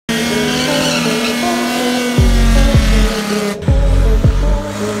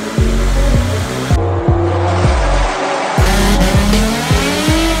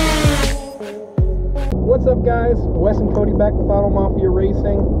Cody back with Auto Mafia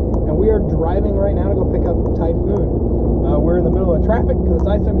Racing, and we are driving right now to go pick up Typhoon. We're in the middle of traffic because it's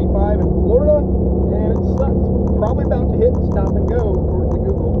I-75 in Florida, and it sucks. Probably about to hit stop and go, according to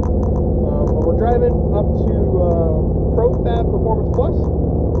Google. But we're driving up to Profab Performance Plus.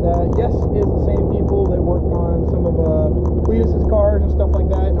 That, yes, is the same people that worked on some of Cletus's cars and stuff like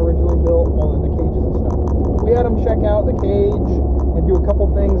that, and originally built all of the cages and stuff. We had them check out the cage and do a couple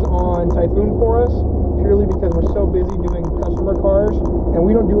things on Typhoon for us, purely because we're so busy doing customer cars, and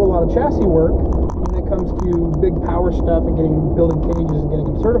we don't do a lot of chassis work when it comes to big power stuff and building cages and getting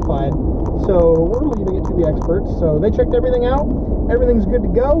them certified. So we're leaving it to the experts. So they checked everything out. Everything's good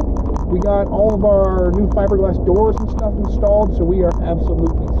to go. We got all of our new fiberglass doors and stuff installed, so we are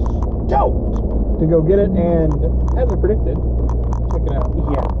absolutely stoked to go get it. And as I predicted, check it out.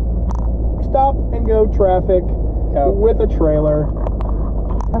 Yeah. Stop and go traffic with a trailer.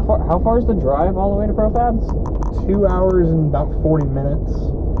 How far is the drive all the way to Profab? 2 hours and about 40 minutes.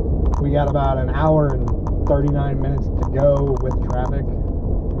 We got about an hour and 39 minutes to go with traffic.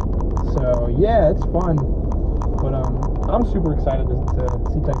 So yeah, it's fun. But I'm super excited to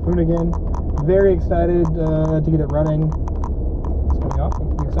see Typhoon again. Very excited to get it running. It's gonna be awesome.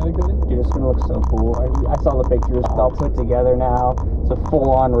 You excited, Cody? Dude, it's gonna look so cool. I saw the pictures. It's all put together now. It's a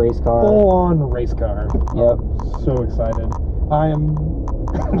full-on race car. Full-on race car. Yep. I'm so excited. I'm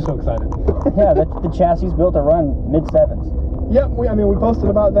so excited. Yeah, the chassis is built to run mid-sevens. Yep, we posted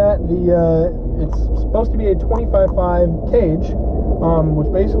about that. It's supposed to be a 25.5 cage,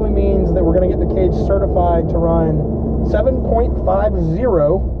 which basically means that we're going to get the cage certified to run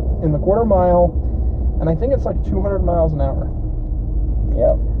 7.50 in the quarter mile, and I think it's like 200 miles an hour.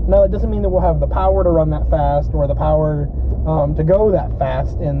 Yep. Now, that doesn't mean that we'll have the power to run that fast or the power to go that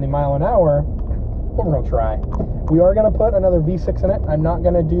fast in the mile an hour, but we're going to try. We are going to put another V6 in it. I'm not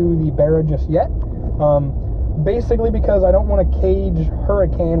going to do the Barra just yet. Basically because I don't want to cage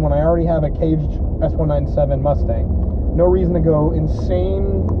Hurricane when I already have a caged S197 Mustang. No reason to go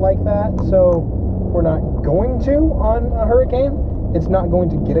insane like that, so we're not going to on a Hurricane. It's not going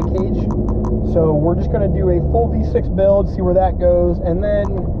to get a cage. So we're just going to do a full V6 build, see where that goes, and then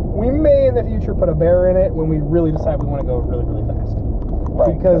we may in the future put a Barra in it when we really decide we want to go really, really fast.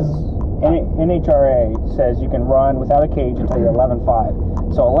 Right. Because NHRA says you can run without a cage until you're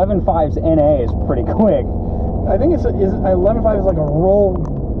 11.5. So 11.5's NA is pretty quick. I think it's 11.5 is like a roll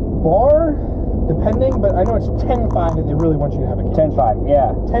bar, depending, but I know it's 10.5 that they really want you to have a cage. 10.5,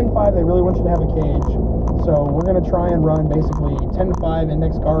 yeah. 10.5 they really want you to have a cage. So we're going to try and run basically 10.5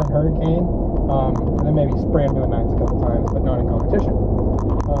 index car and Hurricane, and then maybe spray them to a 9s a couple times, but not in competition.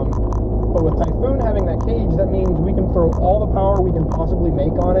 But with Typhoon having that cage, that means we can throw all the power we can possibly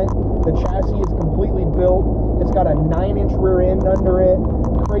make on it. The chassis is completely built. It's got a 9-inch rear end under it.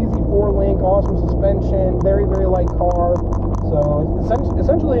 Crazy 4-link, awesome suspension, very, very light car. So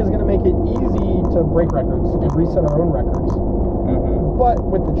essentially it's going to make it easy to break records and reset our own records. But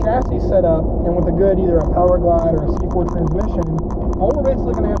with the chassis set up and with a good either a Power Glide or a C4 transmission, all we're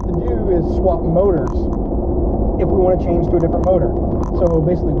basically going to have to do is swap motors if we want to change to a different motor. So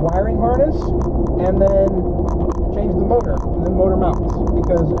basically wiring harness and then change the motor and then motor mounts,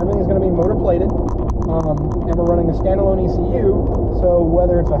 because everything's going to be motor plated. And we're running a standalone ECU, so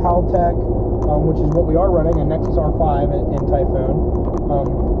whether it's a Haltech, which is what we are running, a Nexus R5 in Typhoon,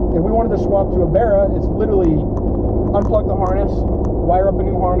 if we wanted to swap to a Barra, it's literally unplug the harness, wire up a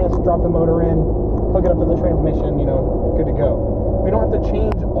new harness, drop the motor in, hook it up to the transmission, good to go. We don't have to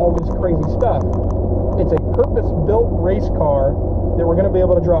change all this crazy stuff. It's a purpose-built race car that we're going to be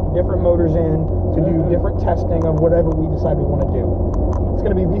able to drop different motors in to do different testing of whatever we decide we want to do. It's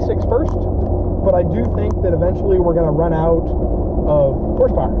going to be V6 first, but I do think that eventually we're going to run out of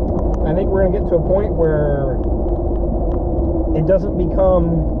horsepower. I think we're going to get to a point where it doesn't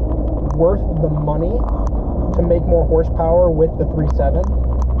become worth the money to make more horsepower with the 3.7.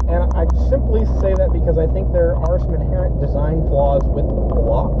 And I simply say that because I think there are some inherent design flaws with the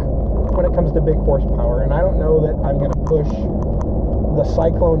block when it comes to big horsepower. And I don't know that I'm going to push the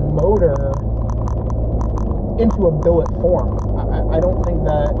Cyclone motor into a billet form. I don't think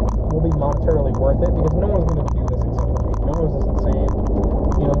that will be monetarily worth it, because no one's going to do this except for me. No one's this insane.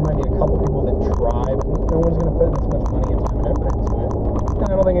 There might be a couple people that try, but no one's going to put this much money and time and effort into it. And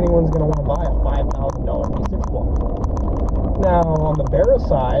I don't think anyone's going to want to buy a $5,000 V6 block. Now, on the Barra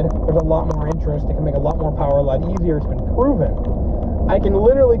side, there's a lot more interest. It can make a lot more power, a lot easier. It's been proven. I can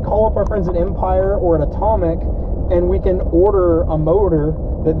literally call up our friends at Empire or at Atomic, and we can order a motor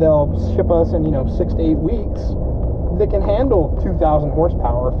that they'll ship us in 6 to 8 weeks that can handle 2,000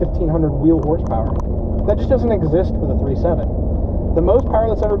 horsepower, 1,500 wheel horsepower. That just doesn't exist for the 3.7. The most power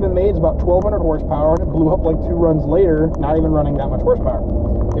that's ever been made is about 1,200 horsepower, and it blew up like 2 runs later, not even running that much horsepower.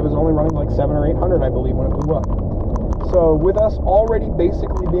 It was only running like 700 or 800, I believe, when it blew up. So with us already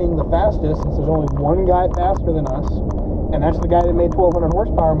basically being the fastest, since there's only one guy faster than us, and that's the guy that made 1,200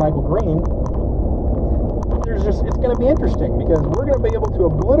 horsepower, Michael Green, it's going to be interesting because we're going to be able to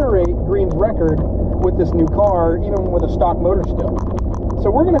obliterate Green's record with this new car, even with a stock motor still. So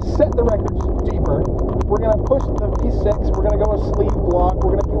we're going to set the records deeper. We're going to push the V6. We're going to go a sleeve block.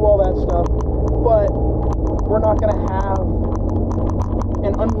 We're going to do all that stuff. But we're not going to have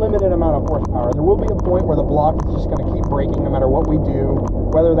an unlimited amount of horsepower. There will be a point where the block is just going to keep breaking no matter what we do,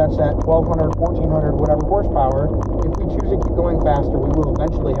 whether that's at 1,200, 1,400, whatever horsepower. If we choose to keep going faster, we will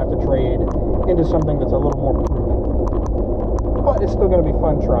eventually have to trade into something that's a little more proven. But it's still going to be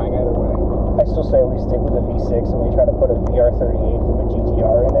fun trying either way. I still say we stick with the V6 and we try to put a VR38 from a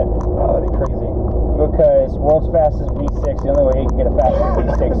GTR in it. Oh, that'd be crazy. Because world's fastest V6, the only way you can get a faster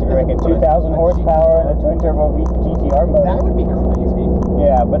V6 if you're making 2,000 horsepower and a twin turbo GTR motor. That would be crazy.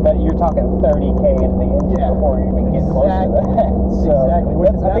 Yeah, but you're talking 30K into the engine before you even get close to that. So exactly.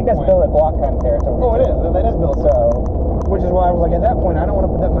 I think that's built at block kind of territory. Oh, it is. That is built. So, which is why I was like, at that point, I don't want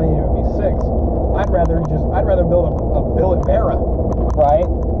to put that money into a V6. I'd rather build a billet Vera. Right.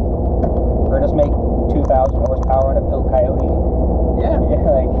 Or just make 2,000 horsepower in a built Coyote. Yeah.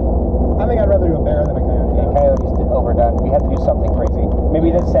 Like, I think I'd rather do a Vera than a Coyote. Yeah, Coyote's overdone. We have to do something crazy.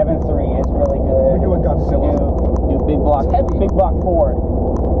 Maybe the 7.3 is really good. We do a Godzilla. Do big block. Big block Ford.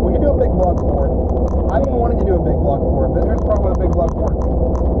 We could do a big block Ford. I've been wanting to do a big block Ford, but here's the problem with a big block Ford.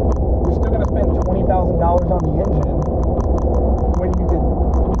 You're still going to spend $20,000 on the engine when you could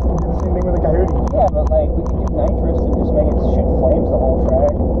do the same thing with a Coyote. Yeah, but like we could do nitrous and just make it shoot flames the whole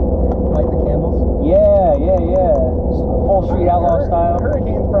track. Light the candles? Yeah. Full street outlaw style.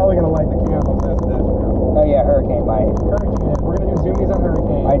 Hurricane's probably going to light the candles as it is. Oh yeah, Hurricane might. Hurricane is. We're going to do zoomies on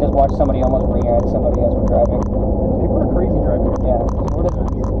Hurricane. I just watched somebody almost rear-end somebody as we're driving. People are crazy driving. Yeah, Ford is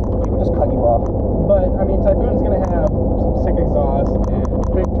weird. People just cut you off. But, I mean, Typhoon's going to have some sick exhaust and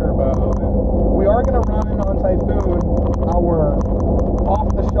big turbo. And we are going to run on Typhoon our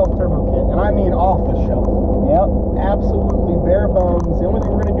off-the-shelf turbo kit. And I mean off-the-shelf. Yep. Absolutely bare bones. The only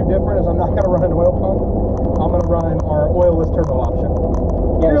thing we're going to do different is I'm not going to run an oil pump. I'm going to run our oilless turbo option.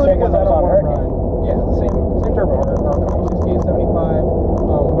 Yeah, purely same because I one don't on want to Hurricane. run. Yeah, the same turbo. Our Common 6875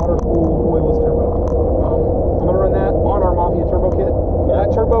 water-cooled oilless turbo. I'm going to run that on our Mafia turbo kit. Yeah.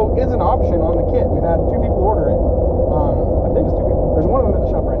 That turbo is an option on the kit. We've had 2 people order it. I think it's 2 people. There's one of them at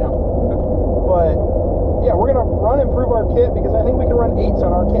the shop right now. But yeah, we're going to improve our kit because I think we can run 8s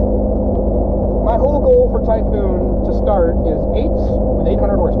on our kit. My whole goal for Typhoon to start is 8s with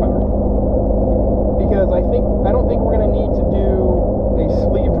 800 horsepower. Because I don't think we're going to need to do a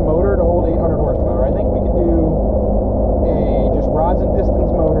sleeved motor to hold 800 horsepower. I think we can do a just rods and pistons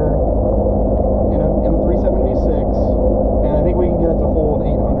motor in a 3.7 V6, and I think we can get it to hold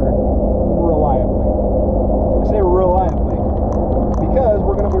 800 reliably. I say reliably because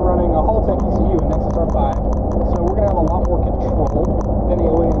we're going to be running a Haltech ECU in Nexus R5, so we're going to have a lot more control than the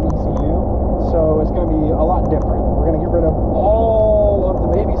OEM ECU, so it's going to be a lot different. We're going to get rid of all of the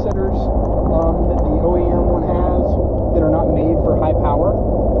babysitters that the OEM one has that are not made for high power,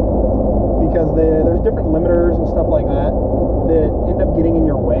 because there's different limiters and stuff like that end up getting in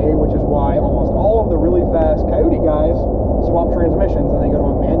your way, which is why almost all of the really fast Coyote guys swap transmissions and they go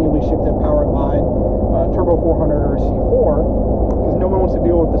to a manually shifted power glide turbo 400 or C4, because no one wants to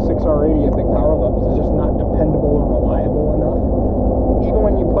deal with the 6R80 at big power levels. It's just not dependable or reliable enough, even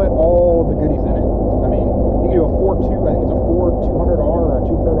when you put all the goodies in it. I mean, you can do a 4.2, I think it's a 4.200R or a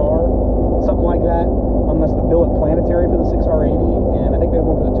 200R, something like that, unless the billet planetary for the 6R80, and I think they have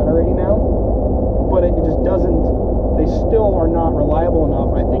one for the 10R80 now, but it just doesn't, they still are not reliable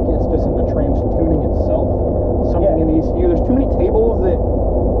enough. I think it's just in the trans tuning itself, something in the ECU. There's too many tables that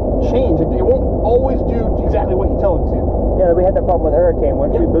change. It won't always do exactly what you tell it to. Yeah, we had that problem with Hurricane.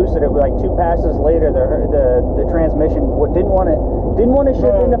 Once we boosted it, like 2 passes later, the transmission didn't want to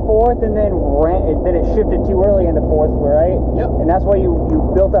shift into 4th, and then it shifted too early into 4th, right? Yep. And that's why you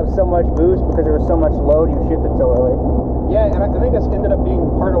built up so much boost, because there was so much load. You shifted so early. Yeah, and I think that's ended up being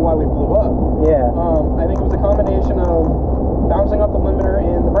part of why we blew up. Yeah. I think it was a combination of bouncing off the limiter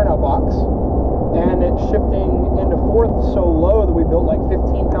in the burnout box, and it shifting into 4th so low that we built like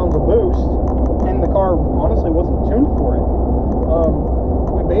 15 pounds of boost, and the car honestly wasn't tuned for it.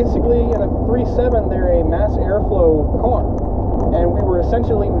 We basically, in a 3.7, they're a mass airflow car, and we were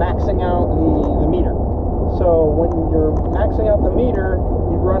essentially maxing out the meter. So when you're maxing out the meter,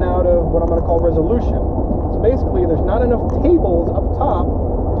 you run out of what I'm going to call resolution. So basically, there's not enough tables up top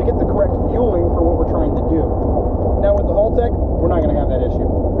to get the correct fueling for what we're trying to do. Now with the tech, we're not going to have that issue.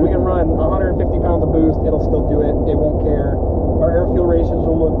 We can run 150 pounds of boost, it'll still do it, it won't care. Our air fuel ratios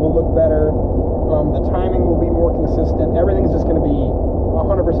will look better. The timing will be more consistent. Everything's just going to be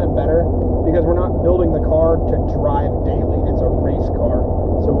 100% better because we're not building the car to drive daily. It's a race car.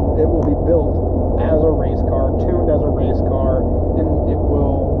 So it will be built as a race car, tuned as a race car, and it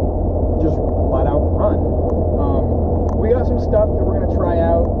will just flat out run. We got some stuff that we're going to try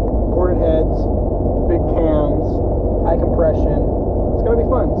out. Ported heads, big cams, high compression. It's going to be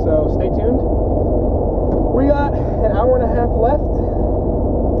fun, so stay tuned. We got an hour and a half left.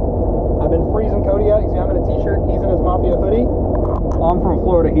 I've been freezing Cody out. You see, I'm in a t-shirt. He's in his Mafia hoodie. I'm from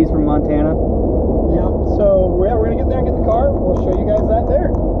Florida. He's from Montana. Yep. So we're going to get there and get the car. We'll show you guys that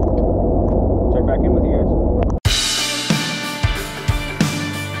there. Check back in with you guys.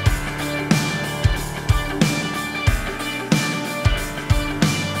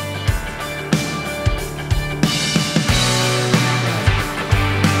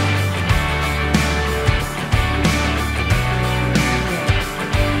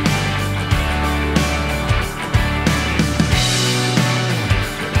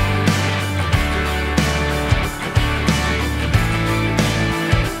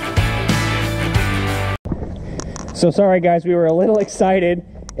 So sorry guys, we were a little excited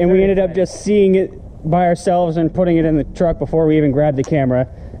and we ended up just seeing it by ourselves and putting it in the truck before we even grabbed the camera.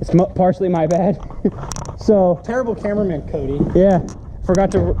 It's partially my bad. So terrible cameraman Cody. Yeah,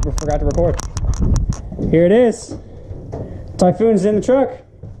 forgot to record. Here it is. Typhoon's in the truck.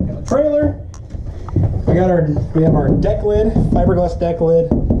 Got the trailer. We have our deck lid, fiberglass deck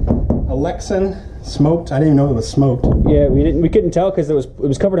lid. Alexan smoked. I didn't even know it was smoked. Yeah, we couldn't tell because it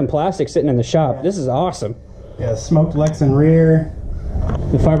was covered in plastic sitting in the shop. Yeah. This is awesome. Yeah, smoked Lexan rear.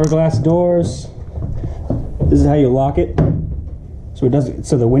 The fiberglass doors. This is how you lock it. So it doesn't.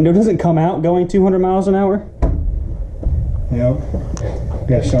 So the window doesn't come out going 200 miles an hour. Yep.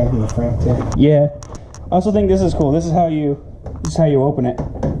 Got shown from the front too. Yeah. I also think this is cool. This is how you open it.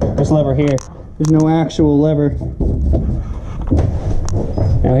 This lever here. There's no actual lever.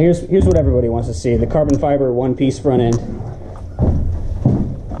 Now here's what everybody wants to see: the carbon fiber one-piece front end.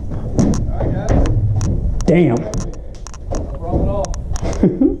 Damn. No problem at all.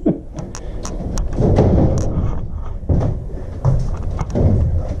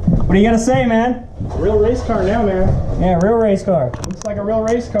 What do you got to say, man? Real race car now, man. Yeah, real race car. Looks like a real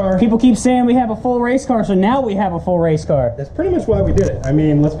race car. People keep saying we have a full race car, so now we have a full race car. That's pretty much why we did it. I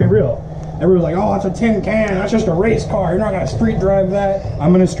mean, let's be real. Everyone's like, oh, it's a tin can. That's just a race car. You're not going to street drive that.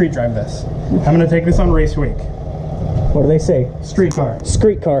 I'm going to street drive this. I'm going to take this on race week. What do they say? Street car.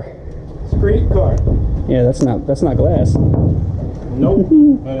 Street car. Street car. Yeah, that's not glass. Nope.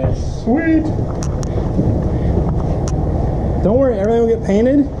 But it's sweet. Don't worry, everything will get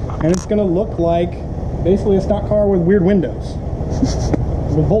painted, and it's gonna look like basically a stock car with weird windows,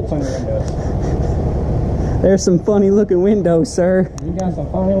 with bolts on your windows. There's some funny looking windows, sir. You got some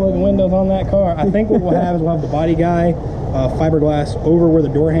funny looking windows on that car. I think what we'll have is we'll have the body guy fiberglass over where the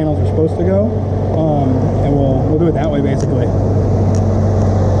door handles are supposed to go, and we'll do it that way basically.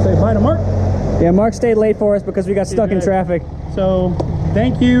 Say bye to Mark. Yeah, Mark stayed late for us because we got stuck in traffic. So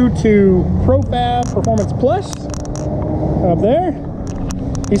thank you to Profab Performance Plus up there.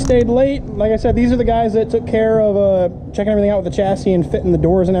 He stayed late. Like I said, these are the guys that took care of checking everything out with the chassis and fitting the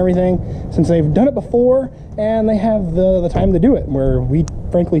doors and everything, since they've done it before and they have the time to do it, where we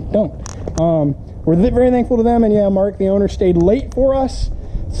frankly don't. We're very thankful to them, and yeah, Mark, the owner, stayed late for us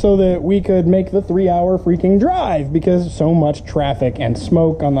so that we could make the 3-hour freaking drive because so much traffic and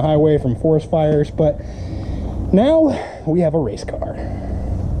smoke on the highway from forest fires. But now we have a race car.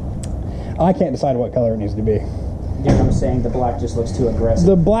 I can't decide what color it needs to be. Yeah, I'm saying the black just looks too aggressive.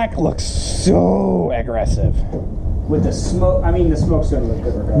 The black looks so aggressive. With the smoke, I mean, the smoke's gonna look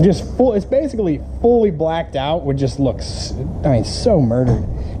good regardless. Just full, it's basically fully blacked out, which just looks, I mean, so murdered.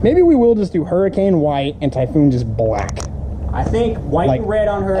 Maybe we will just do Hurricane white and Typhoon just black. I think white and red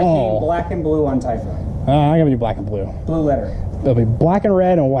on Hurricane, black and blue on Typhoon. I'm gonna do black and blue. Blue letter. It'll be black and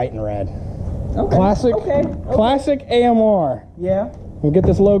red and white and red. Okay. Classic. Okay. Classic AMR. Yeah. We'll get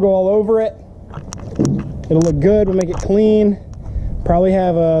this logo all over it. It'll look good. We'll make it clean. Probably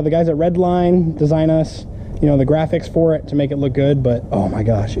have the guys at Redline design us, you know, the graphics for it to make it look good. But oh my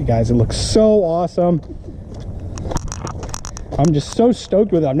gosh, you guys, it looks so awesome. I'm just so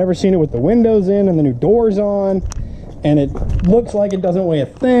stoked with it. I've never seen it with the windows in and the new doors on, and it looks like it doesn't weigh a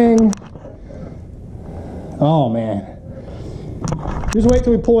thing. Oh man. Just wait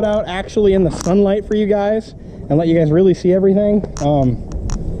till we pull it out actually in the sunlight for you guys and let you guys really see everything.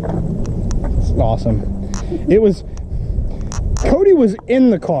 It's awesome. Cody was in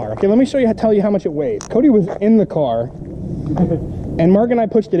the car. Okay, let me tell you how much it weighs. Cody was in the car And Mark and I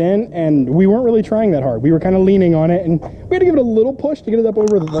pushed it in, and we weren't really trying that hard. We were kind of leaning on it, and we had to give it a little push to get it up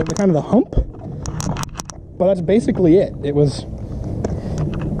over the kind of the hump. But that's basically it. It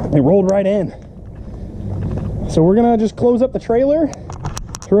rolled right in. So we're gonna just close up the trailer,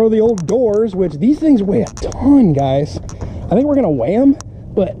 throw the old doors, which these things weigh a ton, guys. I think we're gonna weigh them,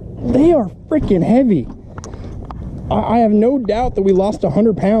 but they are freaking heavy. I have no doubt that we lost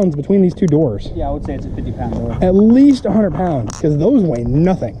 100 pounds between these two doors. Yeah, I would say it's a 50-pound door. At least 100 pounds, because those weigh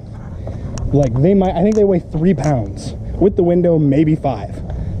nothing. Like, I think they weigh 3 pounds. With the window, maybe 5.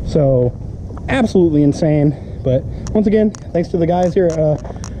 So, absolutely insane. But, once again, thanks to the guys here at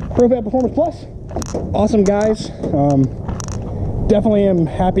Profab Performance Plus. Awesome guys. Definitely am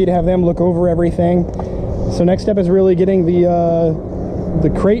happy to have them look over everything. So, next step is really getting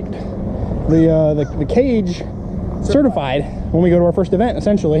the crate, the cage certified when we go to our first event,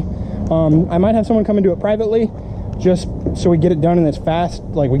 essentially. I might have someone come and do it privately, just so we get it done and it's fast,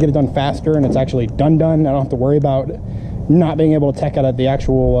 like we get it done faster and it's actually done. I don't have to worry about not being able to tech out at the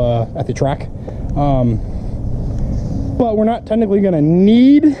actual at the track. But we're not technically going to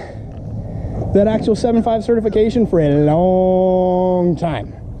need that actual 7.5 certification for a long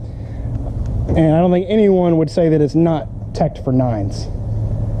time, and I don't think anyone would say that it's not teched for 9s,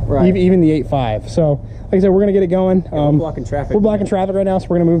 right? Even the 8.5. So like I said, we're gonna get it going. We're blocking traffic. We're blocking traffic right now, so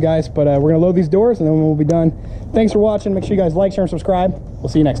we're gonna move, guys. But we're gonna load these doors and then we'll be done. Thanks for watching. Make sure you guys like, share, and subscribe. We'll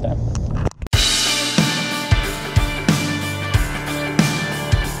see you next time.